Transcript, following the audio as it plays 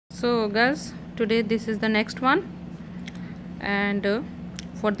So girls, today this is the next one, and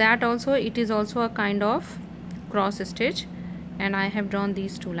for that also it is also a kind of cross stitch, and I have drawn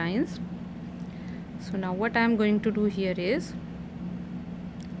these two lines. So now what I am going to do here is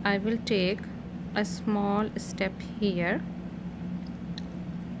I will take a small step here.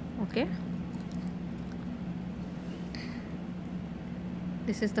 Okay,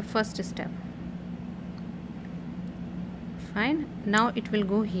 this is the first step. Fine, now it will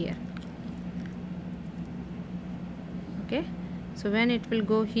go here. Okay, so when it will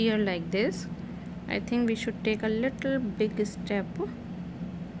go here like this, I think we should take a little big step.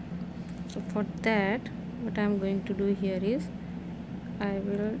 So for that, what I am going to do here is I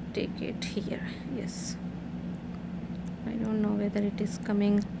will take it here. Yes, I don't know whether it is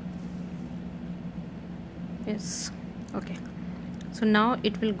coming. Yes, okay, so now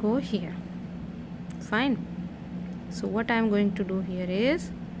it will go here. Fine, so what I am going to do here is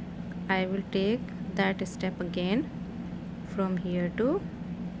I will take that step again from here to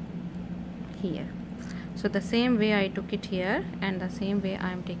here. So the same way I took it here, and the same way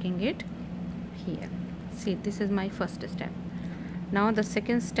I am taking it here. See, this is my first step. Now the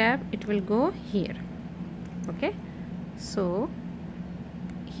second step, it will go here. Okay, so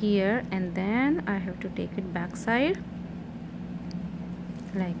here, and then I have to take it back side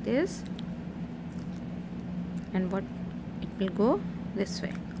like this, and what it will go this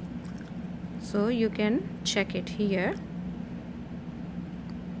way. So you can check it here,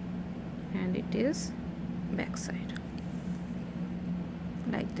 and it is back side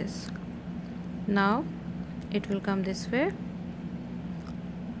like this. Now it will come this way.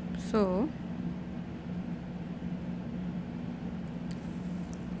 So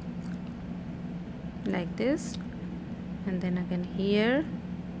like this, and then again here,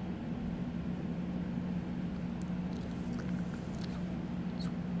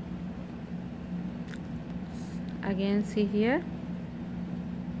 again see here,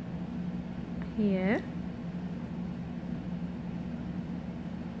 here,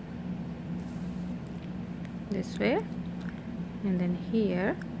 this way, and then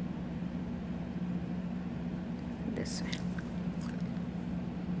here, this way.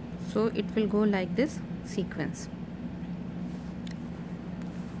 So it will go like this sequence.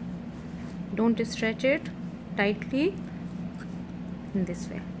 Don't stretch it tightly in this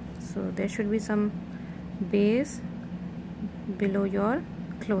way. So there should be some base below your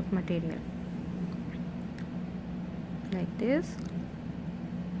cloth material like this.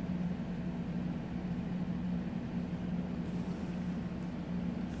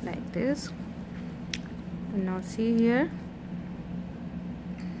 Like this. And now see here,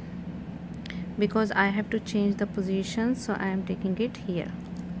 because I have to change the position, so I am taking it here.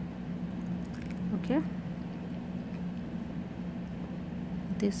 Okay,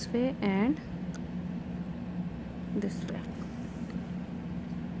 this way and this way.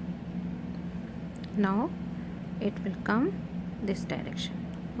 Now it will come this direction.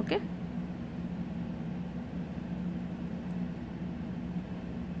 Okay,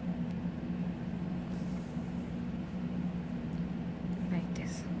 like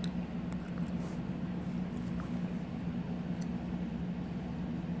this.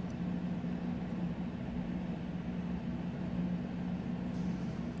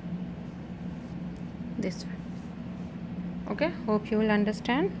 This way. Okay, hope you will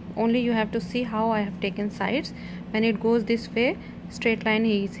understand. Only you have to see how I have taken sides. When it goes this way, straight line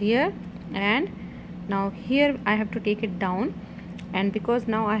is here, and now here I have to take it down, and because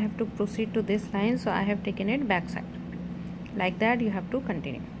now I have to proceed to this line, so I have taken it back side. Like that you have to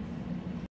continue.